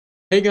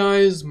Hey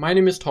guys, my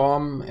name is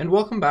Tom, and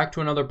welcome back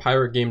to another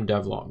pirate game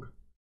devlog.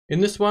 In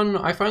this one,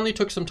 I finally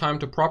took some time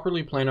to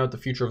properly plan out the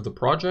future of the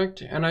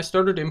project, and I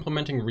started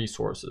implementing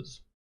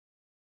resources.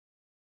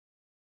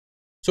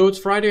 So it's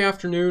Friday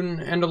afternoon,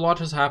 and a lot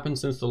has happened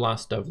since the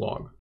last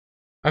devlog.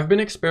 I've been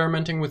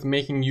experimenting with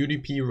making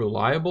UDP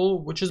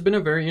reliable, which has been a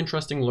very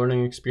interesting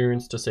learning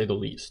experience to say the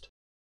least.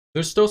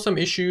 There's still some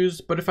issues,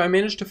 but if I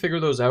manage to figure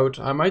those out,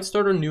 I might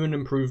start a new and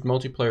improved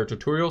multiplayer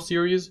tutorial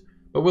series,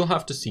 but we'll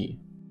have to see.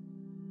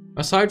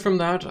 Aside from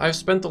that, I've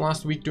spent the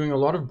last week doing a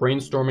lot of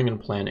brainstorming and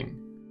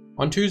planning.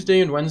 On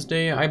Tuesday and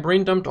Wednesday, I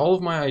brain dumped all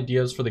of my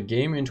ideas for the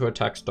game into a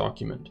text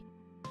document.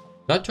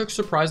 That took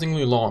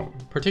surprisingly long,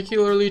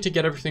 particularly to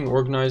get everything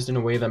organized in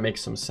a way that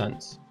makes some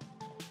sense.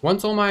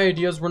 Once all my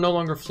ideas were no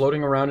longer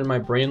floating around in my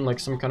brain like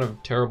some kind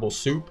of terrible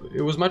soup,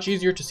 it was much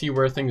easier to see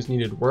where things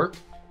needed work,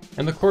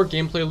 and the core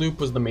gameplay loop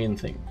was the main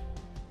thing.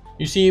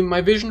 You see, my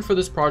vision for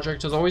this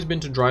project has always been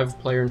to drive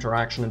player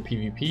interaction in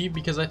PvP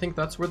because I think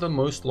that's where the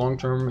most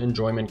long-term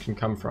enjoyment can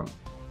come from.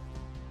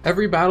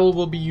 Every battle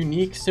will be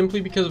unique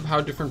simply because of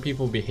how different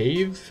people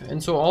behave,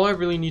 and so all I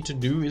really need to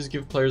do is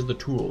give players the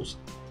tools,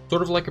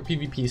 sort of like a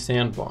PvP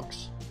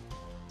sandbox.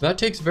 That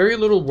takes very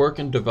little work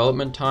and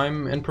development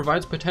time and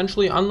provides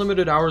potentially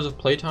unlimited hours of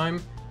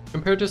playtime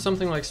compared to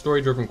something like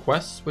story-driven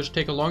quests, which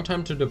take a long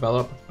time to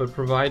develop but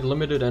provide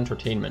limited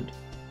entertainment.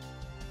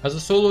 As a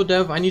solo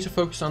dev, I need to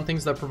focus on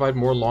things that provide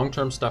more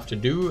long-term stuff to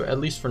do, at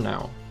least for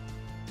now.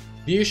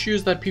 The issue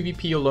is that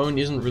PvP alone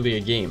isn't really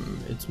a game,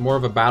 it's more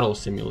of a battle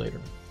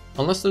simulator,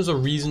 unless there's a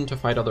reason to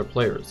fight other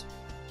players.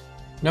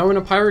 Now in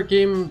a pirate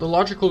game, the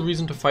logical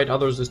reason to fight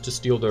others is to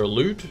steal their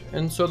loot,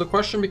 and so the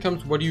question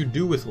becomes, what do you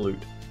do with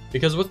loot?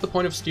 Because what's the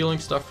point of stealing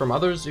stuff from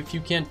others if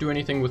you can't do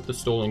anything with the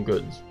stolen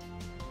goods?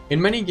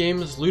 In many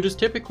games, loot is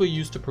typically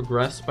used to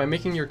progress by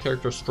making your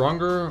character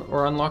stronger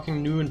or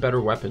unlocking new and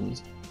better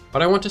weapons,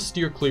 but I want to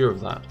steer clear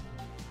of that.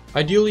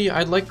 Ideally,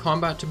 I'd like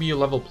combat to be a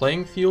level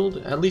playing field,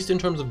 at least in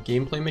terms of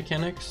gameplay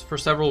mechanics, for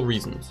several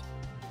reasons.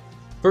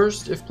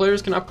 First, if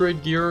players can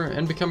upgrade gear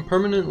and become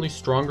permanently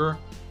stronger,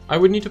 I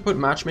would need to put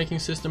matchmaking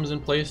systems in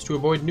place to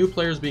avoid new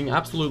players being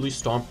absolutely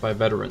stomped by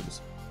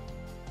veterans.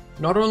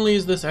 Not only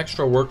is this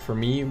extra work for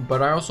me,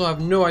 but I also have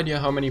no idea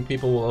how many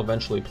people will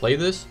eventually play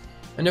this,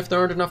 and if there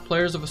aren't enough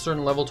players of a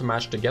certain level to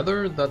match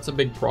together, that's a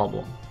big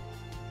problem.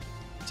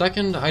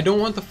 Second, I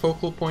don't want the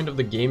focal point of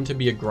the game to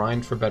be a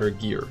grind for better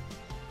gear.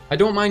 I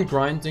don't mind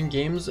grinds in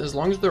games as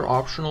long as they're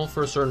optional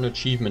for a certain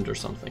achievement or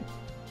something.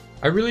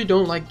 I really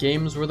don't like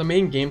games where the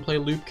main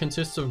gameplay loop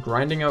consists of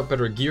grinding out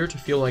better gear to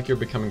feel like you're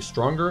becoming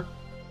stronger,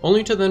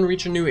 only to then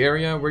reach a new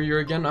area where you're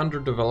again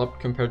underdeveloped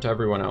compared to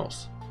everyone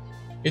else.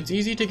 It's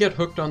easy to get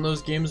hooked on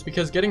those games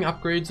because getting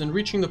upgrades and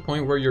reaching the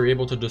point where you're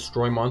able to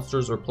destroy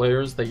monsters or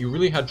players that you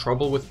really had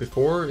trouble with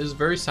before is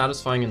very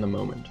satisfying in the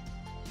moment.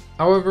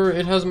 However,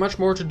 it has much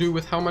more to do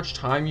with how much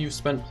time you've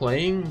spent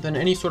playing than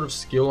any sort of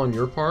skill on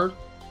your part,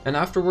 and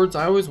afterwards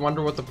I always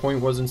wonder what the point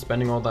was in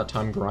spending all that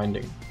time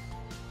grinding.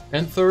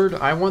 And third,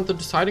 I want the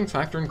deciding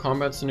factor in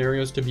combat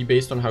scenarios to be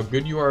based on how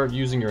good you are at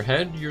using your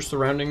head, your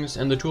surroundings,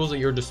 and the tools at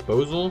your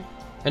disposal,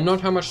 and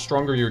not how much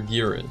stronger your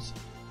gear is.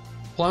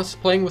 Plus,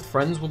 playing with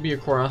friends will be a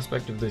core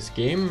aspect of this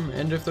game,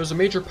 and if there's a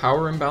major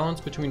power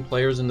imbalance between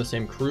players in the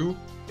same crew,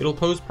 it'll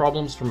pose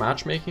problems for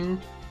matchmaking,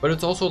 but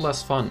it's also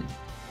less fun.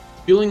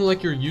 Feeling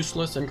like you're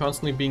useless and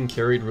constantly being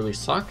carried really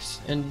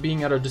sucks, and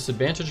being at a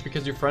disadvantage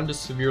because your friend is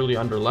severely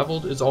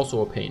underleveled is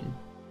also a pain.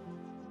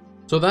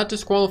 So that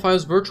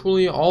disqualifies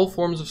virtually all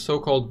forms of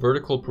so-called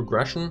vertical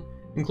progression,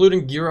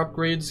 including gear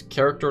upgrades,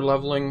 character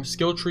leveling,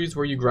 skill trees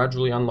where you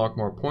gradually unlock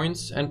more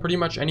points, and pretty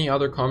much any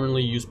other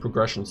commonly used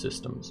progression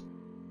systems.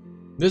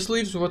 This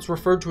leaves what's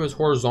referred to as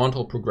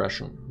horizontal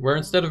progression, where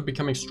instead of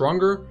becoming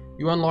stronger,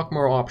 you unlock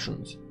more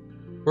options.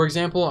 For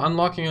example,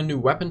 unlocking a new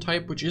weapon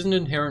type which isn't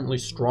inherently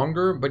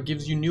stronger but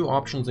gives you new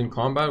options in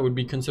combat would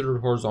be considered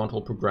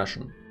horizontal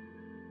progression.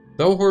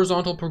 Though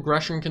horizontal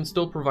progression can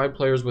still provide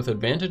players with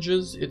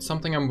advantages, it's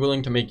something I'm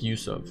willing to make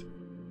use of.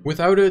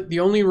 Without it, the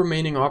only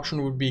remaining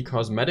option would be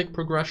cosmetic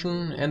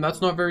progression, and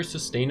that's not very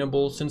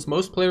sustainable since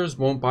most players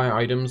won't buy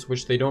items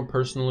which they don't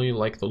personally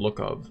like the look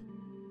of.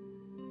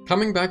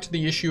 Coming back to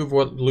the issue of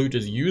what loot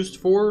is used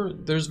for,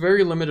 there's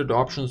very limited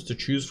options to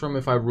choose from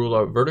if I rule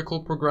out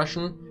vertical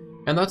progression,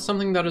 and that's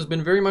something that has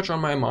been very much on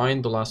my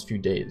mind the last few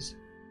days.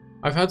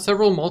 I've had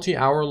several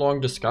multi-hour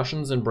long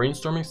discussions and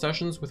brainstorming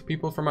sessions with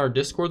people from our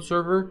Discord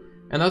server,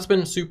 and that's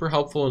been super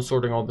helpful in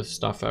sorting all this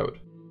stuff out.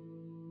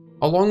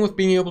 Along with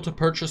being able to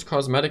purchase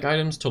cosmetic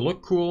items to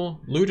look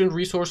cool, loot and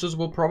resources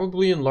will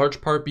probably in large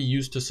part be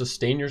used to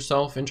sustain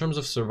yourself in terms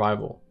of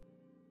survival.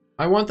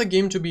 I want the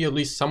game to be at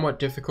least somewhat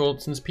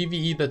difficult since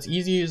PvE that's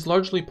easy is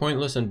largely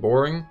pointless and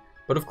boring,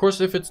 but of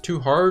course if it's too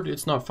hard,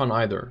 it's not fun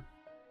either.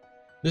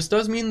 This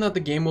does mean that the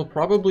game will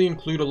probably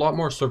include a lot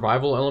more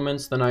survival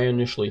elements than I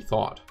initially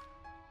thought.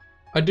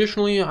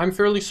 Additionally, I'm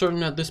fairly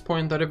certain at this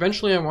point that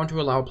eventually I want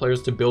to allow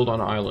players to build on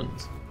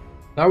islands.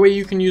 That way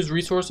you can use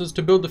resources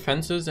to build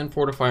defenses and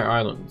fortify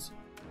islands.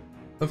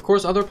 Of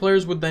course, other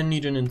players would then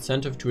need an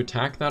incentive to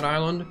attack that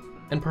island,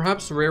 and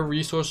perhaps rare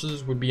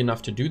resources would be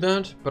enough to do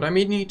that, but I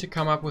may need to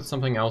come up with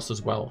something else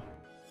as well.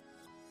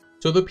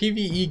 So the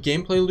PvE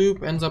gameplay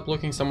loop ends up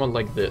looking somewhat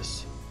like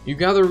this. You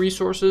gather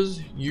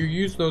resources, you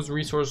use those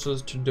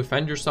resources to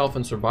defend yourself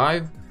and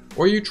survive,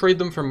 or you trade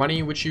them for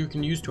money which you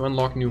can use to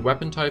unlock new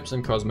weapon types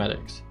and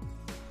cosmetics.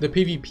 The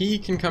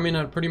PvP can come in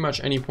at pretty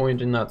much any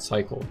point in that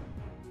cycle.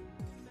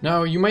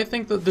 Now, you might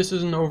think that this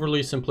is an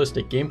overly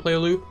simplistic gameplay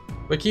loop,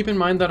 but keep in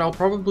mind that I'll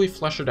probably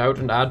flesh it out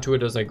and add to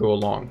it as I go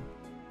along.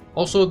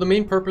 Also, the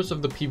main purpose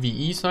of the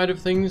PvE side of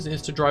things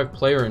is to drive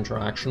player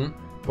interaction,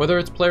 whether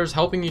it's players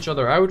helping each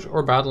other out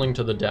or battling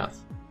to the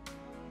death.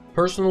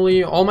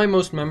 Personally, all my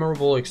most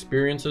memorable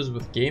experiences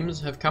with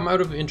games have come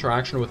out of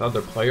interaction with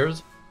other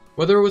players,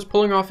 whether it was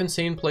pulling off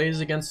insane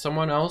plays against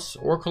someone else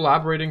or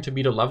collaborating to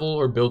beat a level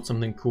or build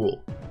something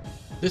cool.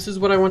 This is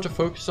what I want to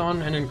focus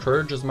on and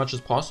encourage as much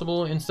as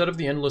possible instead of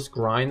the endless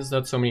grinds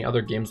that so many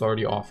other games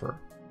already offer.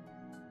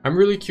 I'm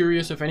really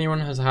curious if anyone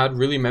has had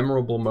really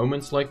memorable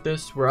moments like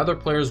this where other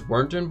players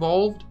weren't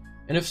involved,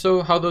 and if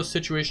so, how those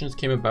situations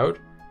came about,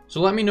 so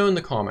let me know in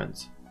the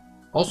comments.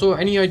 Also,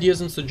 any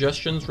ideas and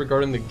suggestions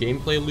regarding the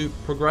gameplay loop,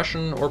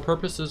 progression, or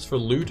purposes for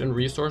loot and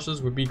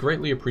resources would be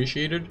greatly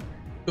appreciated,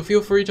 so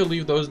feel free to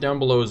leave those down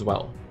below as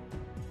well.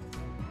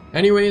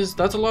 Anyways,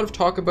 that's a lot of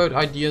talk about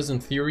ideas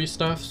and theory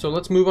stuff, so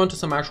let's move on to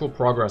some actual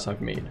progress I've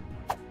made.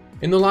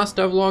 In the last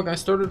devlog, I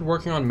started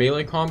working on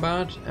melee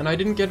combat, and I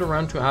didn't get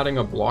around to adding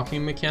a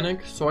blocking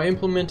mechanic, so I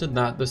implemented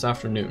that this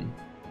afternoon.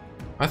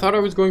 I thought I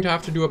was going to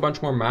have to do a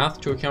bunch more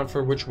math to account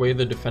for which way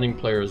the defending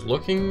player is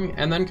looking,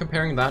 and then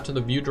comparing that to the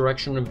view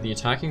direction of the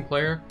attacking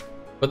player,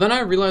 but then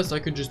I realized I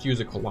could just use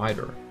a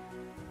collider.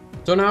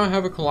 So now I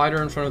have a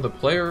collider in front of the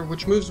player,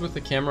 which moves with the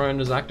camera and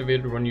is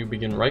activated when you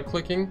begin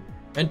right-clicking,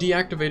 and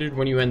deactivated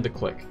when you end the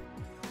click.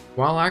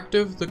 While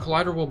active, the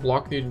collider will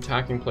block the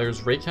attacking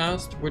player's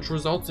raycast, which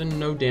results in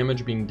no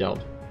damage being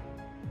dealt.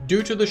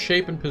 Due to the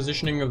shape and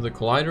positioning of the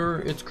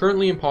collider, it's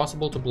currently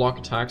impossible to block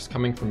attacks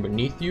coming from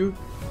beneath you,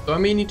 so I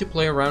may need to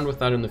play around with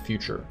that in the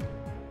future.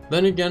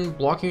 Then again,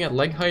 blocking at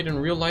leg height in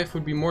real life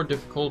would be more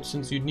difficult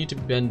since you'd need to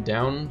bend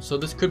down, so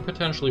this could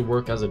potentially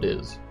work as it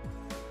is.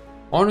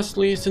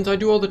 Honestly, since I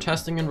do all the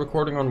testing and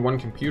recording on one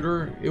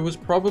computer, it was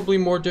probably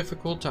more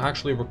difficult to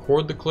actually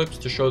record the clips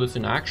to show this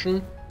in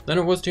action than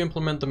it was to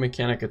implement the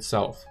mechanic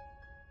itself.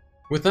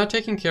 With that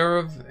taken care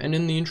of, and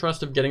in the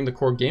interest of getting the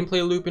core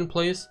gameplay loop in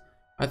place,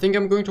 I think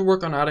I'm going to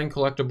work on adding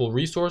collectible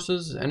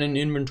resources and an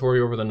inventory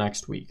over the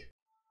next week.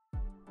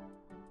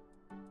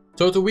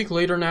 So it's a week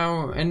later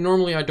now, and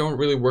normally I don't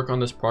really work on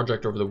this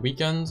project over the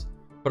weekends,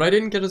 but I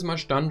didn't get as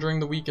much done during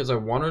the week as I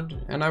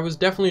wanted, and I was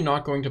definitely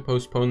not going to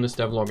postpone this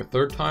devlog a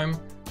third time,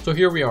 so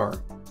here we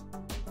are.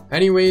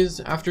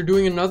 Anyways, after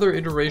doing another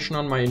iteration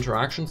on my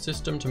interaction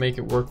system to make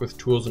it work with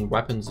tools and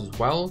weapons as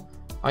well,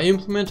 I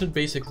implemented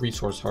basic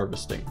resource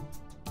harvesting.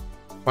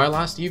 By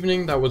last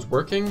evening that was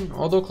working,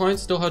 although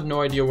clients still had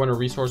no idea when a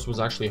resource was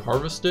actually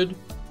harvested,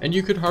 and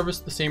you could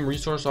harvest the same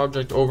resource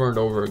object over and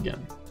over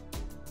again.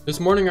 This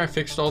morning I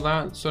fixed all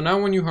that, so now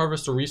when you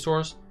harvest a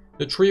resource,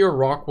 the tree or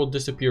rock will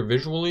disappear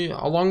visually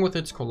along with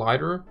its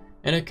collider,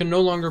 and it can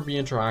no longer be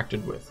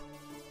interacted with.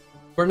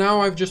 For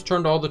now, I've just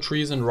turned all the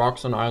trees and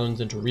rocks on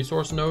islands into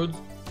resource nodes,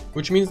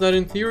 which means that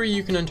in theory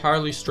you can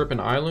entirely strip an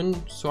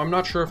island, so I'm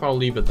not sure if I'll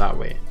leave it that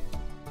way.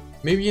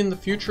 Maybe in the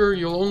future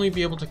you'll only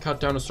be able to cut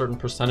down a certain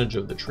percentage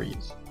of the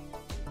trees.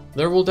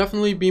 There will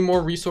definitely be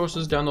more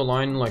resources down the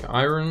line like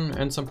iron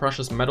and some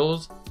precious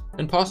metals,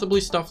 and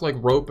possibly stuff like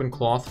rope and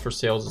cloth for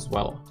sales as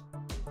well.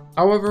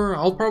 However,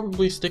 I'll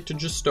probably stick to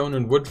just stone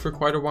and wood for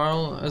quite a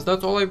while, as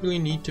that's all I really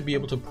need to be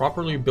able to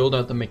properly build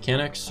out the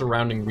mechanics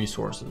surrounding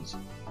resources.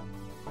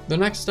 The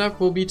next step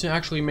will be to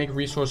actually make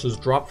resources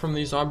drop from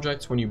these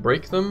objects when you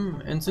break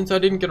them, and since I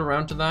didn't get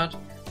around to that,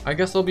 I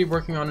guess I'll be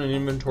working on an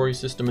inventory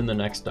system in the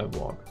next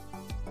devlog.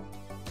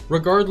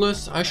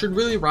 Regardless, I should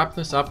really wrap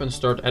this up and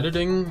start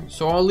editing,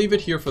 so I'll leave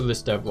it here for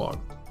this devlog.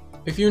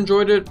 If you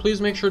enjoyed it, please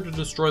make sure to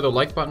destroy the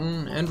like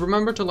button, and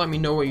remember to let me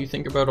know what you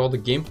think about all the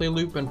gameplay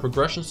loop and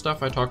progression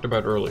stuff I talked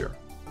about earlier.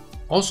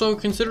 Also,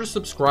 consider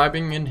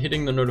subscribing and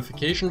hitting the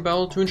notification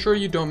bell to ensure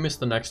you don't miss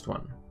the next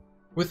one.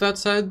 With that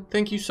said,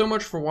 thank you so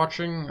much for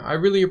watching, I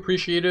really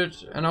appreciate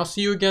it, and I'll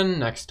see you again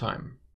next time.